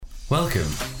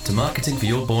Welcome to Marketing for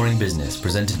Your Boring Business,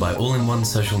 presented by All-in-One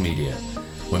Social Media,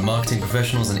 where marketing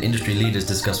professionals and industry leaders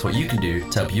discuss what you can do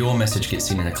to help your message get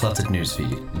seen in a cluttered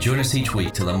newsfeed. Join us each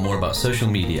week to learn more about social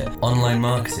media, online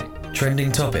marketing,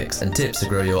 trending topics, and tips to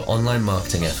grow your online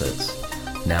marketing efforts.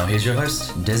 Now here's your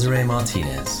host, Desiree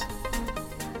Martinez.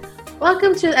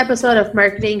 Welcome to an episode of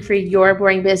Marketing for Your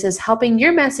Boring Business, helping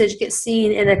your message get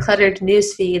seen in a cluttered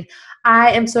newsfeed.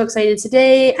 I am so excited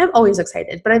today. I'm always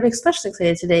excited, but I'm especially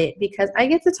excited today because I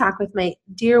get to talk with my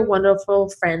dear,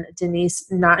 wonderful friend, Denise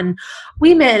Naughton.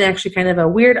 We met in actually kind of a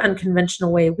weird,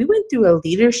 unconventional way. We went through a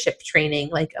leadership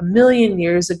training like a million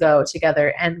years ago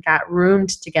together and got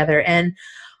roomed together. And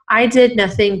I did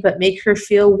nothing but make her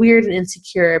feel weird and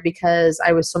insecure because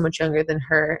I was so much younger than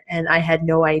her and I had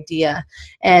no idea.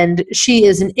 And she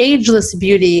is an ageless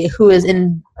beauty who is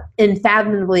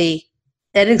unfathomably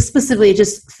and explicitly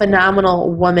just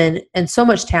phenomenal woman and so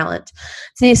much talent.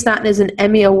 Denise Naughton is an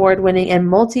Emmy Award-winning and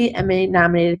multi-Emmy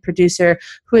nominated producer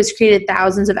who has created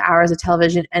thousands of hours of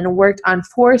television and worked on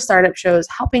 4 startup shows,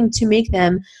 helping to make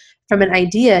them from an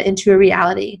idea into a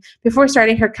reality. Before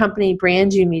starting her company,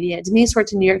 Brand New Media, Denise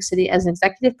worked in New York City as an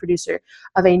executive producer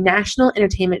of a national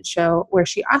entertainment show where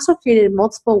she also created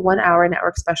multiple one-hour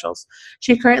network specials.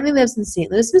 She currently lives in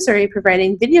St. Louis, Missouri,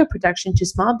 providing video production to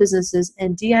small businesses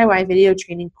and DIY video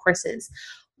training courses.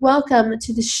 Welcome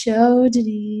to the show,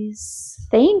 Denise.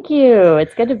 Thank you.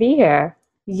 It's good to be here.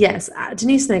 Yes,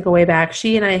 Denise and I go way back.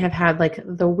 She and I have had like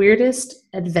the weirdest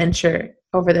adventure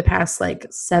over the past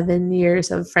 7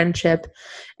 years of friendship.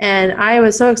 And I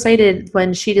was so excited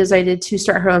when she decided to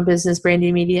start her own business, Brand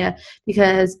New Media,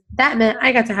 because that meant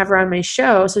I got to have her on my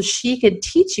show so she could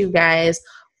teach you guys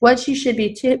what you should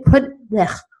be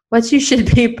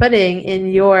putting in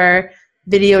your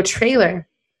video trailer.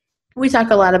 We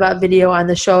talk a lot about video on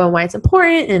the show and why it's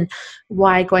important and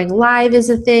why going live is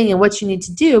a thing and what you need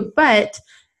to do. But,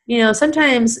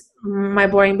 sometimes my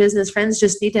boring business friends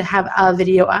just need to have a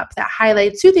video up that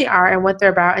highlights who they are and what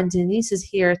they're about. And Denise is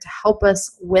here to help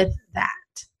us with that.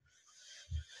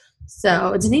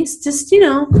 So Denise, just,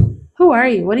 who are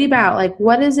you? What are you about?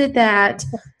 What is it that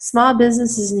small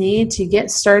businesses need to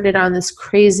get started on this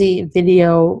crazy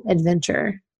video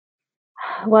adventure?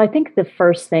 Well, I think the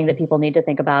first thing that people need to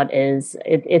think about is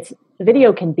it's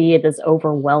video can be this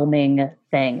overwhelming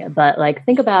thing, but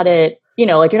think about it, you're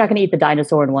not going to eat the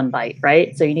dinosaur in one bite,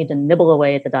 right? So you need to nibble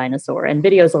away at the dinosaur, and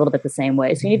video is a little bit the same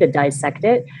way. So you need to dissect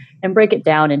it and break it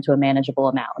down into a manageable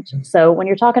amount. So when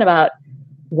you're talking about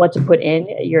what to put in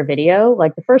your video,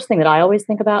 the first thing that I always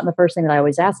think about and the first thing that I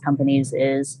always ask companies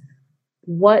is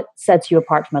what sets you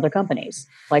apart from other companies?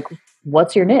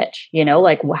 What's your niche?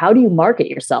 How do you market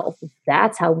yourself?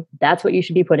 That's what you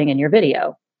should be putting in your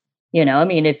video.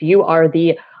 If you are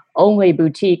the only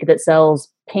boutique that sells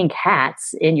pink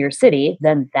hats in your city,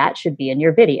 then that should be in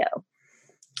your video.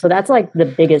 So that's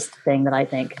the biggest thing that I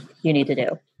think you need to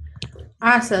do.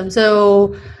 Awesome.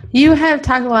 So you have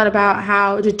talked a lot about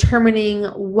how determining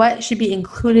what should be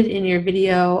included in your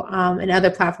video and other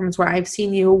platforms where I've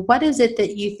seen you. What is it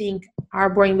that you think our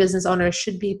boring business owners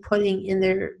should be putting in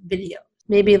their video?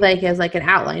 Maybe as an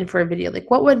outline for a video.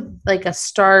 What would a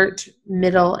start,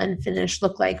 middle, and finish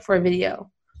look like for a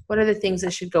video? What are the things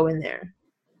that should go in there?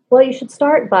 Well, you should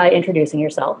start by introducing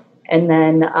yourself. And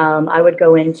then I would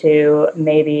go into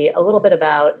maybe a little bit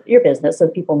about your business so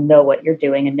that people know what you're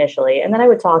doing initially. And then I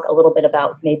would talk a little bit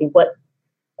about maybe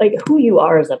who you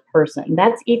are as a person.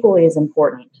 That's equally as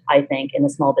important, I think, in the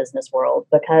small business world,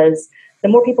 because the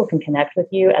more people can connect with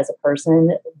you as a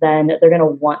person, then they're going to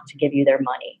want to give you their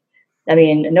money.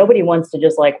 Nobody wants to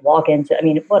just walk into,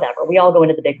 whatever. We all go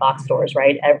into the big box stores,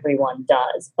 right? Everyone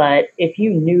does. But if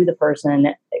you knew the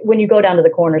person, when you go down to the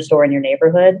corner store in your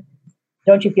neighborhood,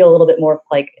 don't you feel a little bit more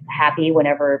happy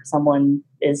whenever someone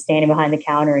is standing behind the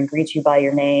counter and greets you by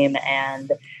your name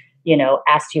and,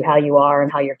 asks you how you are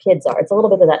and how your kids are? It's a little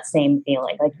bit of that same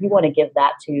feeling. You want to give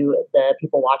that to the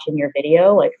people watching your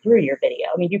video, through your video.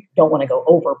 You don't want to go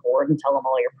overboard and tell them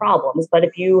all your problems, but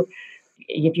if you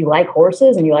like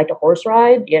horses and you like to horse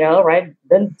ride, right,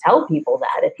 then tell people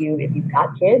that. If you've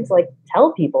got kids,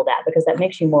 tell people that, because that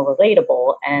makes you more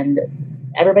relatable and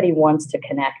everybody wants to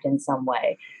connect in some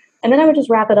way. And then I would just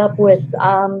wrap it up with,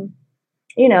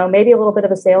 maybe a little bit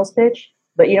of a sales pitch,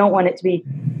 but you don't want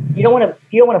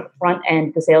to front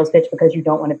end the sales pitch because you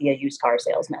don't want to be a used car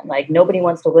salesman. Nobody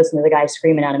wants to listen to the guy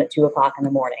screaming at him at 2:00 in the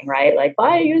morning, right?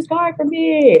 Buy a used car from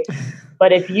me.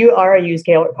 But if you are a used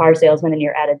car salesman and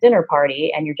you're at a dinner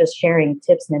party and you're just sharing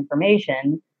tips and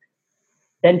information,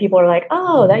 then people are like,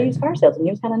 oh, that used car salesman,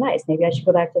 he was kind of nice. Maybe I should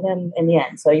go back to him in the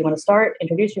end. So you want to start,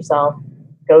 introduce yourself,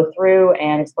 go through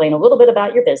and explain a little bit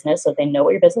about your business so they know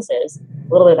what your business is,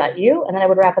 a little bit about you, and then I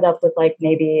would wrap it up with like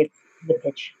maybe the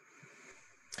pitch.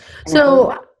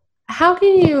 So how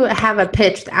can you have a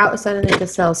pitch outside of like a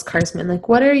salesperson? Like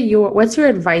what's your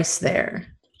advice there?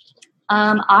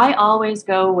 I always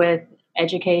go with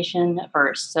education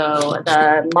first. So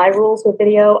my rules with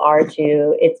video are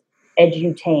it's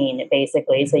edutain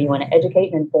basically. So you want to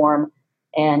educate and inform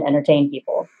and entertain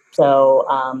people. So,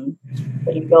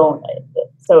 but you don't.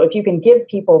 So if you can give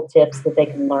people tips that they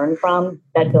can learn from,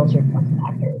 that builds your trust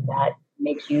factor. That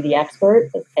makes you the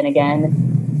expert. And again,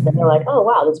 then they're like, oh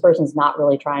wow, this person's not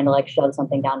really trying to like shove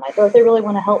something down my throat. They really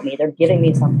want to help me. They're giving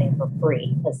me something for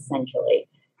free, essentially.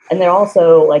 And they're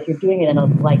also like, you're doing it in a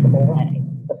likable way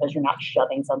because you're not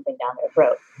shoving something down their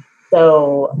throat.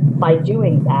 So by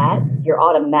doing that, you're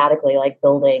automatically like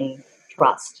building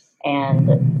trust and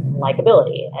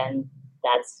likability. And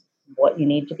that's what you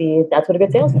need to be. That's what a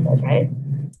good salesman does, right?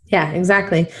 Yeah,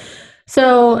 exactly.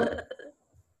 So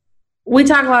we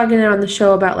talk a lot on the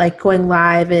show about like going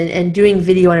live and doing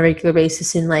video on a regular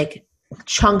basis in like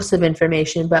chunks of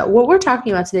information. But what we're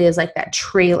talking about today is like that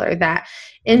trailer, that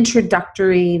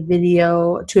introductory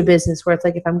video to a business where it's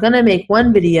like, if I'm going to make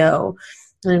one video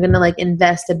and I'm going to like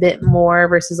invest a bit more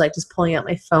versus like just pulling out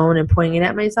my phone and pointing it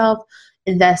at myself,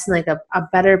 invest in like a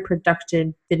better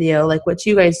production video, like what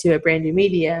you guys do at Brand New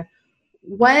Media.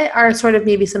 What are sort of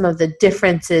maybe some of the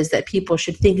differences that people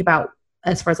should think about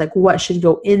as far as like what should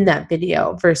go in that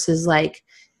video versus like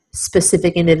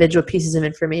specific individual pieces of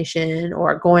information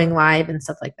or going live and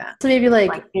stuff like that? So maybe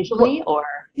like visually or?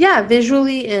 Yeah,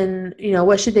 visually, and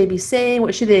what should they be saying?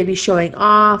 What should they be showing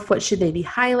off? What should they be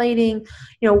highlighting?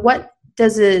 What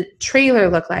does a trailer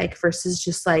look like versus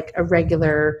just like a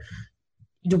regular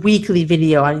weekly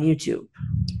video on YouTube?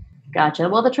 Gotcha.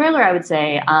 Well, the trailer, I would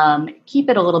say, keep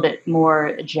it a little bit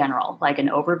more general, like an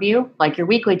overview. Like your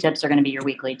weekly tips are going to be your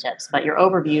weekly tips, but your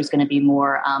overview is going to be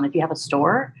more, if you have a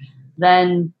store,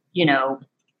 then,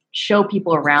 show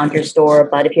people around your store.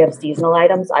 But if you have seasonal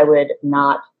items, I would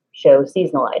not show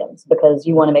seasonal items because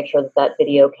you want to make sure that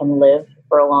video can live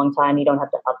for a long time. You don't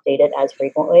have to update it as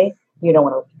frequently. You don't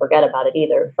want to forget about it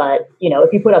either. But,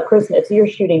 if you put up Christmas, if you're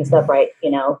shooting stuff right,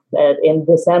 in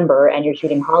December and you're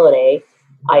shooting holiday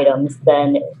items,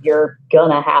 then you're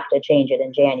gonna have to change it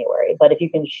in January. But if you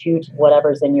can shoot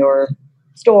whatever's in your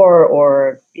store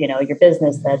or your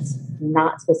business that's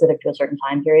not specific to a certain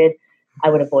time period, I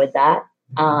would avoid that.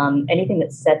 Anything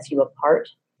that sets you apart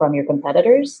from your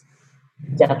competitors,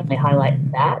 definitely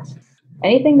highlight that.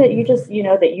 Anything that you just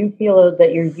that you feel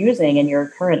that you're using in your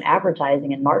current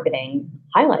advertising and marketing,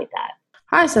 highlight that.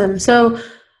 Awesome. So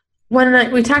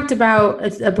when we talked about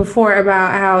before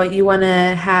about how you want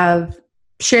to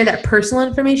share that personal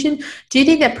information, do you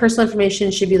think that personal information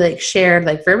should be like shared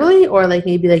like verbally or like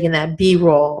maybe like in that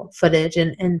B-roll footage?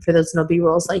 And for those no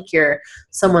B-rolls, like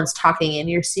someone's talking and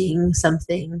you're seeing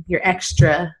something, your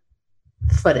extra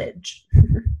footage.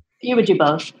 You would do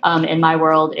both. In my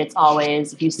world, it's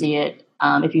always if you see it,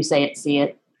 if you say it, see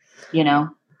it.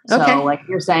 So okay. Like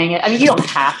you're saying it. I mean, you don't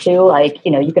have to. Like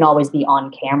you can always be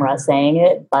on camera saying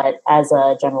it, but as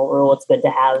a general rule, it's good to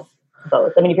have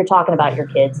both. I mean, if you're talking about your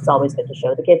kids, it's always good to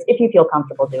show the kids if you feel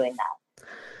comfortable doing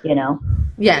that,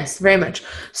 Yes, very much.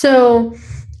 So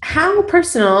how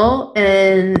personal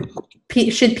and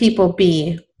should people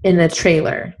be in a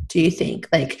trailer, do you think?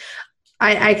 Like,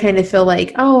 I kind of feel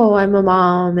like, oh, I'm a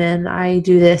mom and I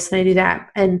do this and I do that.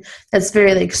 And that's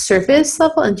very like surface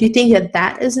level. And do you think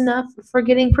that is enough for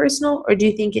getting personal? Or do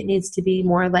you think it needs to be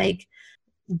more like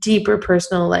deeper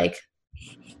personal, like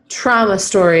trauma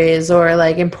stories or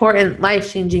like important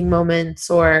life-changing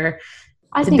moments or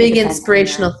the big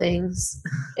inspirational things?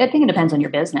 I think it depends on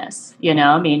your business.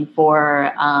 I mean,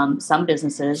 for some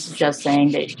businesses, just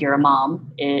saying that you're a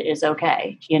mom is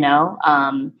okay,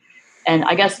 and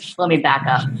I guess let me back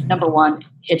up. Number one,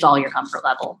 it's all your comfort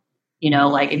level.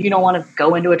 Like if you don't want to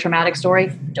go into a traumatic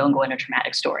story, don't go into a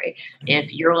traumatic story.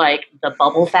 If you're like the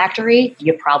bubble factory,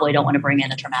 you probably don't want to bring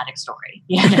in a traumatic story,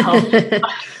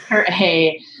 or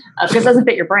because it doesn't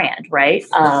fit your brand, right?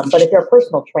 But if you're a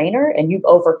personal trainer and you've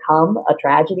overcome a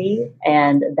tragedy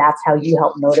and that's how you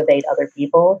help motivate other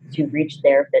people to reach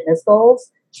their fitness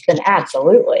goals, then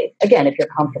absolutely. Again, if you're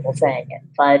comfortable saying it,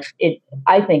 but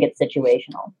I think it's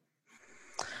situational.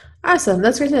 Awesome.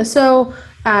 That's great to know. So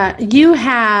you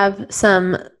have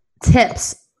some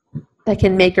tips that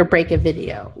can make or break a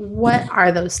video. What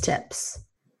are those tips?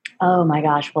 Oh my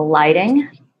gosh. Well, lighting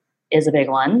is a big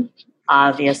one,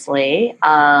 obviously.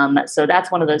 So that's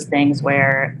one of those things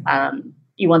where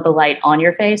you want the light on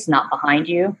your face, not behind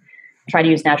you. Try to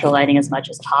use natural lighting as much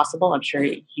as possible. I'm sure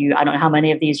I don't know how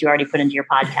many of these you already put into your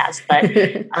podcast, but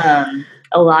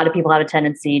a lot of people have a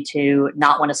tendency to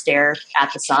not want to stare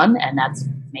at the sun, and that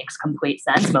makes complete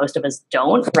sense. Most of us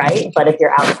don't, right? But if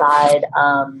you're outside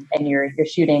and you're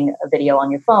shooting a video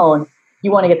on your phone,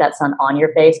 you want to get that sun on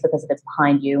your face, because if it's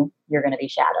behind you, you're going to be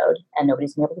shadowed and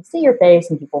nobody's going to be able to see your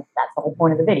face. And that's the whole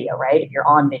point of the video, right? If you're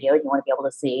on video, you want to be able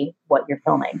to see what you're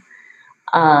filming.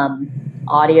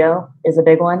 Audio is a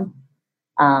big one.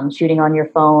 Shooting on your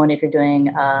phone, if you're doing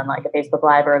like a Facebook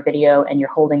Live or a video and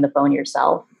you're holding the phone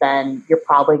yourself, then you're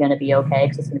probably going to be okay,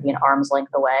 because it's going to be an arm's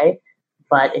length away.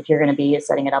 But if you're going to be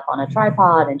setting it up on a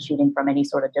tripod and shooting from any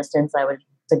sort of distance, I would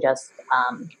suggest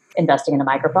investing in a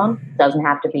microphone. It doesn't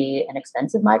have to be an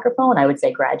expensive microphone. I would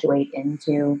say graduate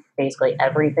into basically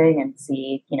everything and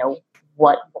see,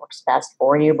 what works best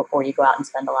for you before you go out and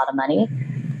spend a lot of money.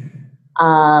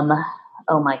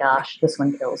 Oh my gosh, this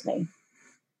one kills me.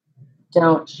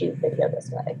 Don't shoot video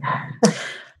this way.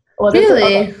 Well,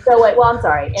 really? So wait, I'm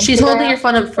sorry. She's holding your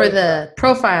phone up for the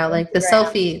profile, like the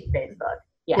selfie. Facebook.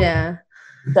 Yeah.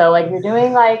 So like if you're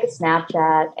doing like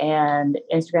Snapchat and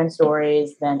Instagram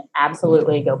stories, then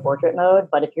absolutely go portrait mode.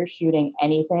 But if you're shooting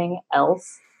anything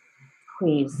else,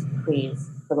 please,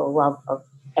 for the love of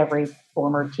every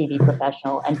former TV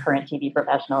professional and current TV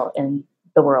professional in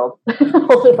the world,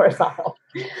 hold it horizontal.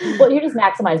 Well, you just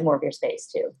maximize more of your space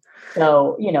too.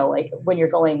 So, like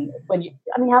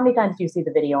how many times do you see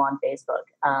the video on Facebook,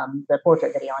 the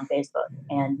portrait video on Facebook,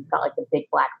 and you've got like the big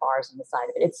black bars on the side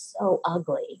of it? It's so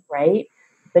ugly, right?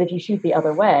 But if you shoot the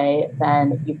other way,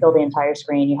 then you fill the entire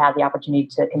screen. You have the opportunity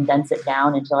to condense it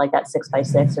down into like that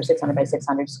 6x6 or 600 by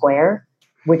 600 square,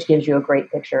 which gives you a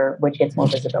great picture, which gets more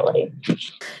visibility.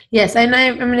 Yes, and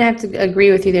I'm going to have to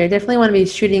agree with you there. I definitely want to be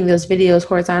shooting those videos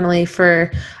horizontally for,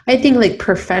 I think, like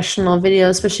professional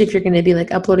videos, especially if you're going to be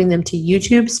like uploading them to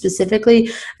YouTube specifically.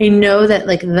 I know that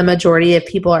like the majority of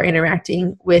people are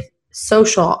interacting with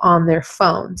social on their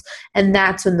phones, and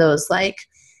that's when those like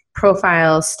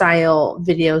profile style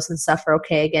videos and stuff are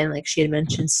okay. Again, like she had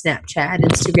mentioned, Snapchat,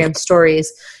 Instagram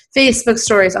stories, Facebook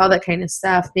stories, all that kind of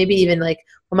stuff. Maybe even like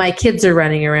when my kids are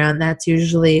running around, that's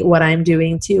usually what I'm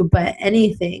doing too. But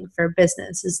anything for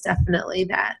business is definitely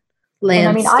that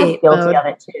landscape. And I'm guilty of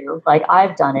it too. Like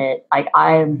I've done it. Like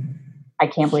I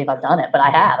can't believe I've done it, but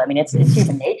I have. I mean, it's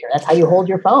human nature. That's how you hold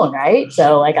your phone, right?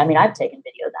 So like, I've taken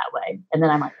video that way, and then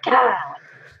I'm like, God.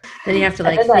 Then you have to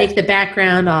like make the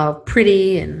background all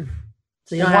pretty, and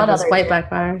so you don't have those white black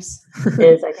bars.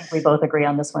 Is I think we both agree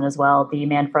on this one as well. The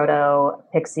Manfrotto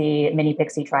mini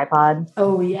Pixie tripod.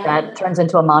 Oh yeah, that turns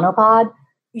into a monopod.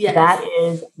 Yes. That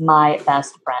is my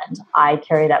best friend. I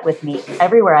carry that with me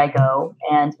everywhere I go,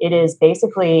 and it is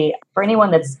basically for anyone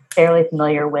that's fairly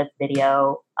familiar with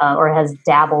video or has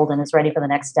dabbled and is ready for the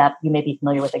next step. You may be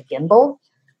familiar with a gimbal,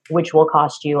 which will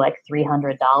cost you like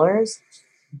 $300.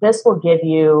 This will give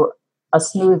you a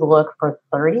smooth look for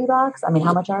 $30. I mean,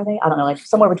 how much are they? I don't know, like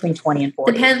somewhere between 20 and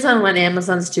 40. Depends on what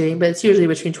Amazon's doing, but it's usually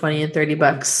between 20 and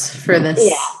 $30 for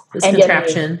this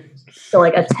contraption. So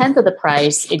like a tenth of the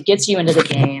price, it gets you into the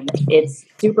game. It's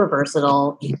super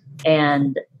versatile.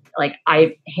 And like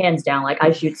I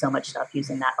shoot so much stuff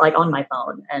using that, like on my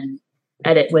phone, and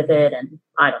edit with it. And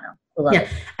I don't know. Yeah.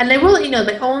 And I will let you know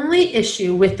the only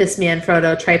issue with this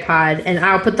Manfrotto tripod, and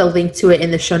I'll put the link to it in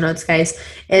the show notes, guys,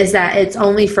 is that it's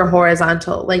only for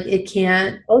horizontal. Like it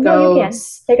can't go. No, you can.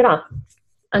 Take it off.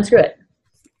 Unscrew it.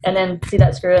 And then see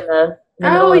that screw in the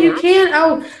Oh, you can?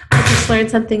 Oh, I just learned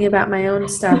something about my own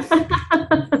stuff.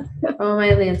 Oh,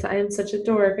 my Lance, I am such a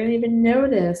dork. I didn't even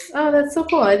notice. Oh, that's so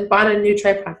cool. I bought a new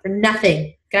tripod for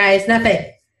nothing. Guys,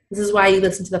 nothing. This is why you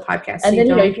listen to the podcast. And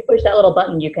then, if you push that little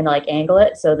button, you can like angle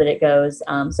it so that it goes.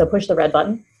 So push the red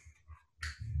button.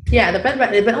 Yeah, the red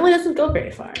button, but it only doesn't go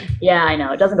very far. Yeah, I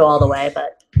know. It doesn't go all the way,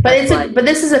 but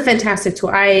this is a fantastic tool.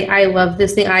 I love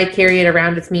this thing. I carry it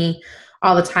around with me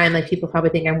all the time. Like people probably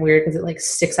think I'm weird because it like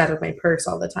sticks out of my purse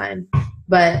all the time.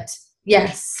 But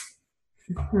yes,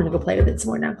 I'm going to go play with it some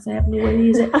more now because I have a new way to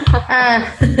use it.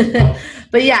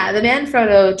 But yeah, the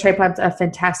Manfrotto tripod's a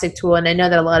fantastic tool. And I know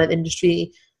that a lot of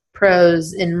industry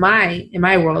pros in my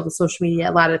world of social media,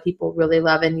 a lot of people really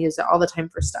love and use it all the time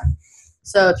for stuff.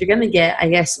 So if you're going to get, I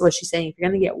guess what she's saying, if you're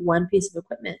going to get one piece of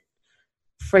equipment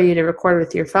for you to record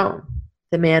with your phone,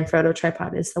 the Manfrotto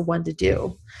tripod is the one to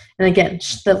do. And again,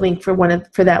 the link for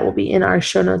that will be in our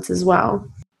show notes as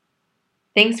well.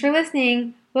 Thanks for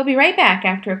listening. We'll be right back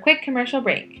after a quick commercial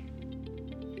break.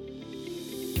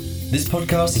 This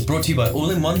podcast is brought to you by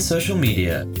All-in-One Social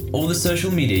Media. All the social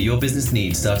media your business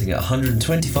needs starting at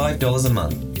 $125 a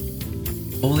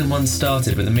month. All-in-One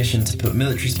started with a mission to put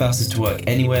military spouses to work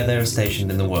anywhere they are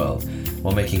stationed in the world.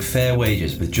 while making fair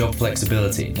wages with job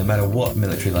flexibility no matter what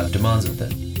military life demands of them.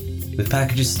 With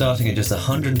packages starting at just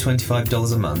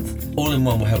 $125 a month,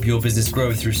 All-in-One will help your business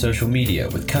grow through social media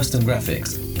with custom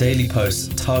graphics, daily posts,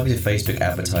 targeted Facebook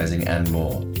advertising, and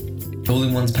more.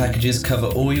 All-in-One's packages cover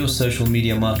all your social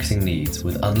media marketing needs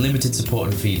with unlimited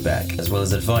support and feedback, as well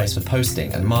as advice for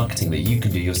posting and marketing that you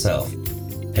can do yourself.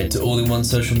 Head to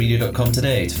allinonesocialmedia.com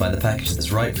today to find the package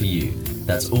that's right for you.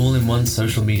 That's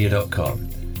allinonesocialmedia.com.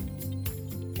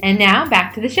 And now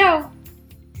back to the show.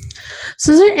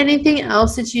 So is there anything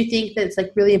else that you think that's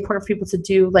like really important for people to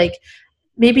do? Like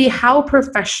maybe how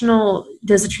professional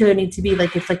does a trailer need to be?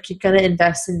 Like if like you're going to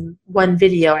invest in one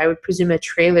video, I would presume a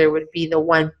trailer would be the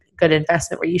one good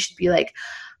investment where you should be like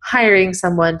hiring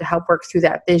someone to help work through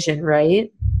that vision,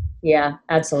 right? Yeah,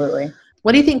 absolutely.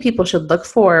 What do you think people should look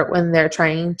for when they're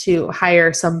trying to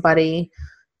hire somebody?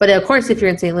 But of course, if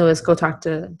you're in St. Louis, go talk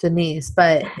to Denise.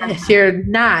 But if you're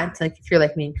not, like if you're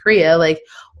like me in Korea, like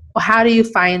how do you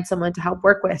find someone to help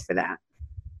work with for that?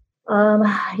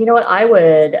 You know what, I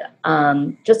would,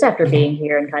 just after being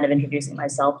here and kind of introducing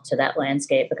myself to that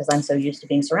landscape, because I'm so used to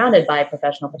being surrounded by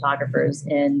professional photographers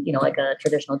in, you know, like a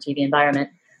traditional TV environment,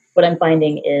 what I'm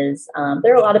finding is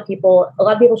there are a lot of people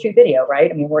shoot video,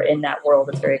 right? I mean, we're in that world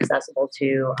that's very accessible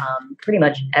to pretty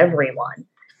much everyone.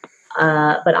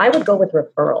 But I would go with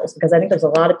referrals because I think there's a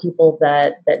lot of people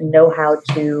that know how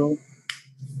to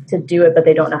do it, but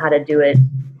they don't know how to do it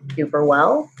super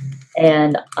well.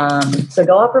 And so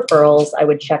go off referrals. I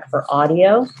would check for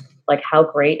audio, like how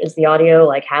great is the audio,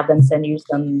 like have them send you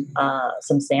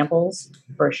some samples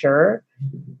for sure.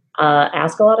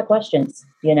 Ask a lot of questions,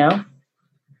 you know,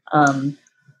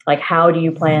 like how do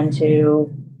you plan to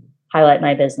highlight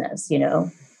my business? You know,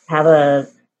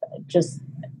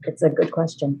 it's a good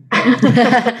question.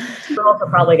 Referrals are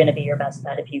probably going to be your best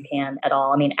bet if you can at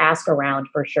all. I mean, ask around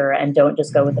for sure. And don't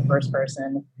just go with the first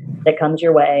person that comes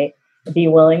your way. Be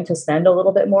willing to spend a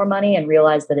little bit more money and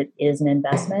realize that it is an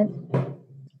investment,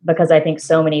 because I think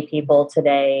so many people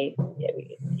today,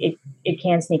 it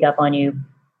can sneak up on you,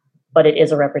 but it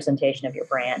is a representation of your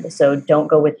brand. So don't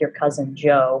go with your cousin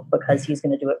Joe because he's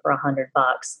going to do it for $100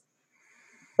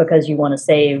 because you want to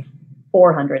save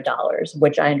 $400,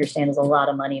 which I understand is a lot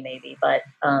of money maybe, but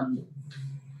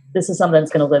this is something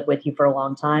that's going to live with you for a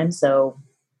long time. So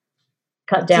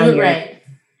cut down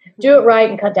do it right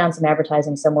and cut down some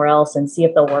advertising somewhere else and see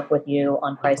if they'll work with you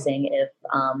on pricing, if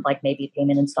like maybe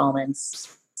payment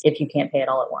installments, if you can't pay it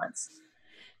all at once.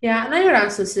 Yeah. And I would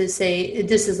also say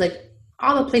this is like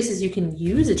all the places you can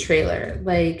use a trailer.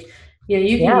 Like, you know,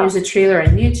 you can use a trailer on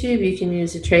YouTube. You can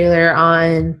use a trailer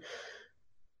on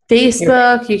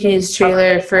Facebook. You can use a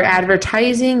trailer for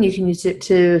advertising. You can use it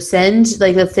to send,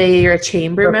 like, let's say you're a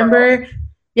chamber member.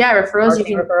 Yeah. Referrals.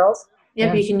 Referrals.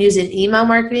 Yep, you can use it in email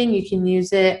marketing. You can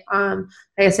use it, like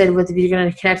I said, if you're going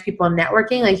to connect people in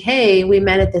networking, like, hey, we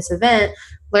met at this event,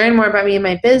 learn more about me and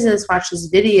my business, watch this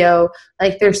video.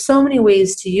 Like, there's so many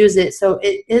ways to use it. So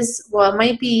it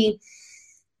might be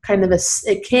kind of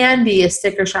it can be a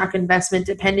sticker shock investment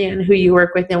depending on who you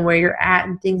work with and where you're at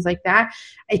and things like that.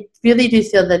 I really do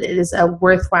feel that it is a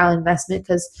worthwhile investment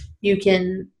because you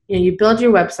can, you build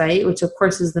your website, which of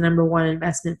course is the number one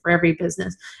investment for every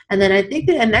business. And then I think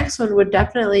that the next one would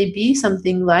definitely be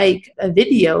something like a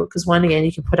video, because one, again,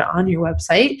 you can put it on your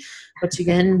website, which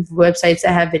again, websites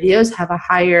that have videos have a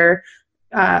higher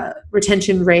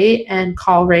retention rate and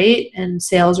call rate and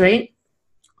sales rate.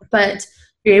 But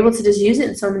you're able to just use it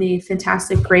in so many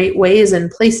fantastic, great ways and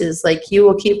places. Like, you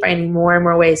will keep finding more and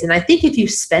more ways. And I think if you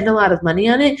spend a lot of money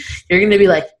on it, you're going to be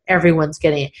like, everyone's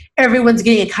getting it. Everyone's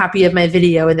getting a copy of my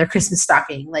video in their Christmas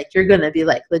stocking. Like, you're going to be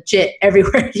like legit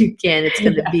everywhere you can. It's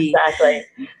going to be. Exactly.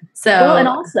 So, well, and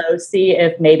also see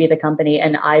if maybe the company,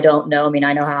 and I don't know, I mean,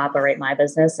 I know how to operate my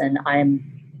business, and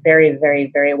I'm very, very,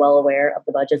 very well aware of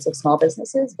the budgets of small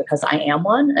businesses because I am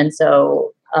one. And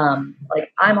so,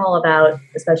 like, I'm all about,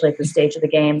 especially at this stage of the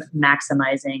game,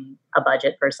 maximizing a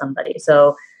budget for somebody.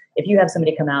 So if you have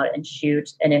somebody come out and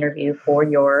shoot an interview for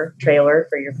your trailer,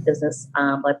 for your business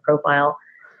like profile,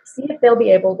 see if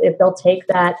they'll take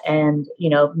that and,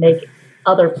 make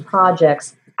other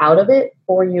projects out of it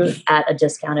for you at a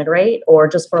discounted rate, or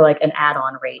just for like an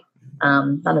add-on rate.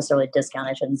 Not necessarily a discount,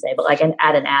 I shouldn't say, but like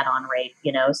at an add-on rate,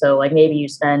 so like maybe you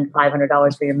spend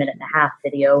 $500 for your 1.5-minute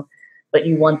video, but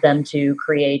you want them to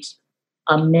create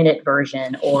a minute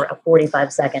version or a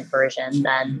 45-second version,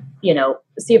 then,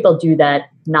 see if they'll do that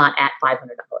not at $500.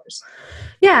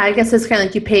 Yeah, I guess it's kind of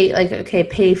like you pay, like, okay,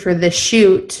 pay for the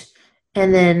shoot,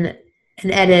 and then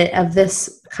an edit of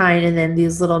this kind and then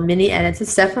these little mini edits,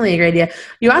 it's definitely a great idea.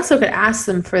 You also could ask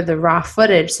them for the raw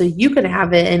footage so you could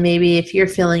have it, and maybe if you're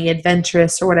feeling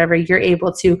adventurous or whatever, you're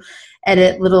able to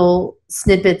edit little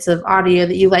snippets of audio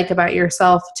that you like about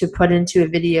yourself to put into a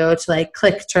video to like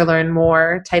click to learn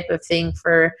more type of thing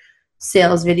for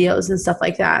sales videos and stuff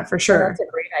like that, for sure. That's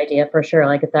a great idea for sure.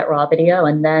 Like get that raw video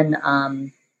and then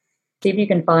see if you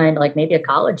can find like maybe a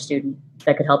college student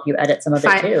that could help you edit some of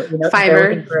it too. You know,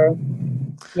 Fiverr.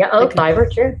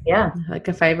 Fiverr, sure. Yeah. Like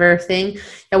a Fiverr thing.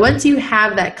 And once you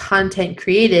have that content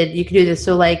created, you can do this.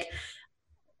 So like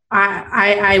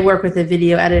I work with a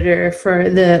video editor for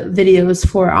the videos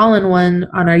for All-in-One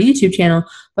on our YouTube channel,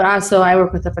 but also I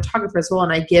work with a photographer as well,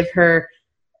 and I give her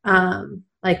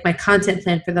like my content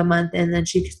plan for the month, and then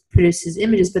she produces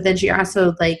images, but then she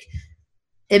also like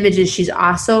images she's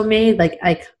also made. Like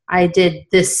I did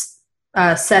this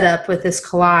setup with this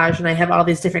collage, and I have all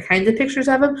these different kinds of pictures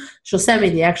of them. She'll send me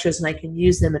the extras, and I can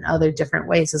use them in other different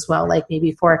ways as well, like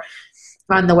maybe for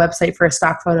on the website for a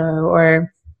stock photo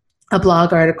or a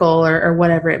blog article or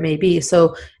whatever it may be.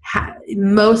 So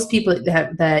most people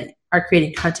that are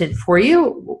creating content for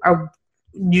you are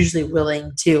usually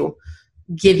willing to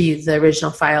give you the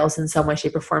original files in some way,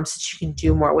 shape, or form so that you can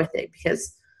do more with it,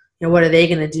 because you know, what are they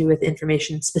going to do with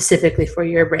information specifically for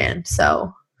your brand?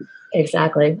 So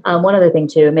exactly. One other thing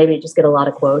too, maybe just get a lot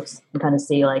of quotes and kind of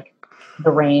see like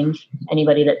the range.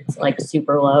 Anybody that's like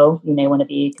super low, you may want to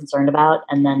be concerned about.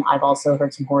 And then I've also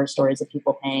heard some horror stories of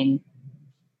people paying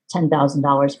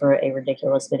 $10,000 for a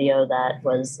ridiculous video that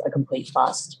was a complete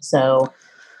bust. So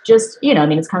just, you know, I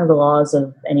mean, it's kind of the laws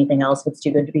of anything else. If it's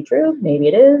too good to be true, maybe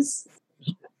it is.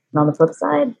 And on the flip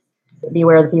side,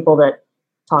 beware of the people that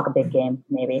talk a big game,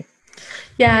 maybe.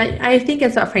 Yeah, I think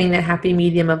it's about finding that happy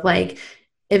medium of like,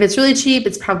 if it's really cheap,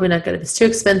 it's probably not good. If it's too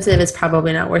expensive, it's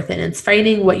probably not worth it. And it's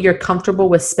finding what you're comfortable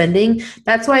with spending.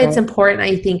 That's why it's important,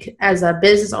 I think, as a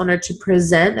business owner to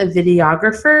present a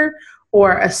videographer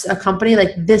or a company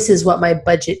like, this is what my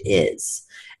budget is,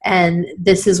 and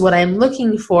this is what I'm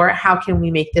looking for. How can we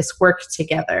make this work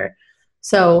together?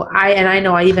 So I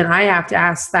have to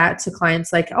ask that to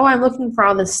clients, like, oh, I'm looking for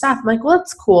all this stuff. I'm like, well,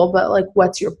 that's cool, but like,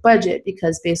 what's your budget?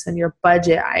 Because based on your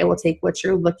budget, I will take what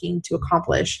you're looking to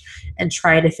accomplish and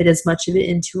try to fit as much of it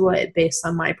into it based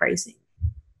on my pricing.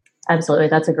 Absolutely.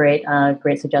 That's a great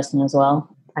suggestion as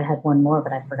well. I had one more,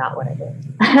 but I forgot what I did.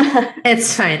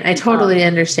 It's fine. I totally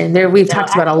understand. We've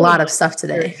talked about a lot of stuff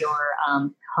today.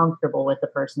 You're comfortable with the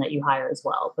person that you hire as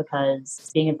well, because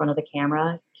being in front of the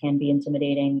camera can be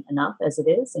intimidating enough as it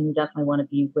is. And you definitely want to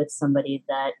be with somebody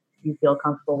that you feel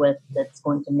comfortable with, that's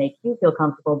going to make you feel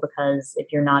comfortable, because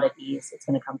if you're not at ease, it's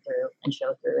going to come through and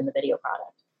show through in the video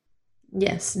product.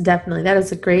 Yes, definitely. That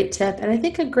is a great tip. And I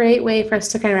think a great way for us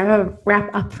to kind of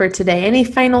wrap up for today. Any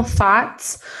final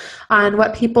thoughts on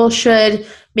what people should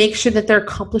make sure that they're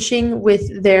accomplishing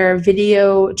with their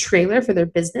video trailer for their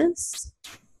business?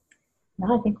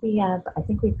 No, I think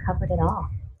we've covered it all.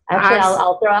 Actually,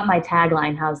 I'll throw out my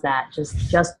tagline. How's that?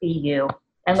 Just be you.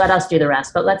 And let us do the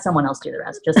rest, but let someone else do the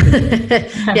rest. Just be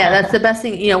you. Yeah, that's the best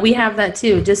thing. You know, we have that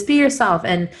too. Just be yourself.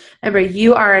 And remember,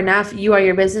 you are enough. You are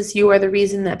your business. You are the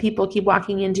reason that people keep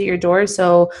walking into your door.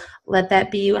 So let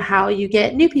that be how you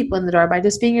get new people in the door, by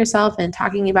just being yourself and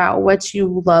talking about what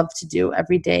you love to do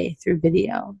every day through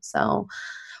video. So,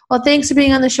 well, thanks for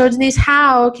being on the show, Denise.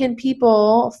 How can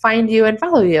people find you and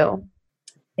follow you?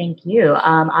 Thank you.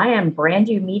 I am Brand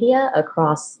You Media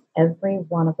across every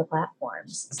one of the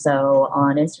platforms. So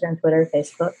on Instagram, Twitter,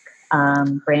 Facebook,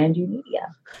 Brand You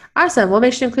Media. Awesome. We'll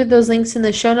make sure to include those links in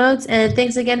the show notes. And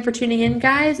thanks again for tuning in,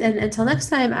 guys. And until next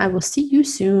time, I will see you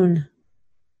soon.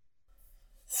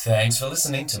 Thanks for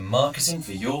listening to Marketing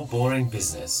for Your Boring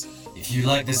Business. If you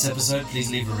like this episode, please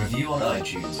leave a review on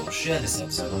iTunes or share this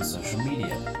episode on social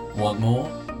media. Want more?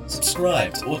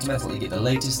 Subscribe to automatically get the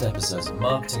latest episodes of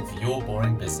Marketing for Your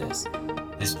Boring Business.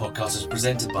 This podcast is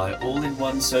presented by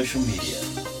All-in-One Social Media.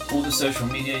 All the social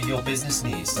media your business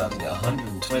needs, starting at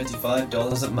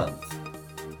 $125 a month.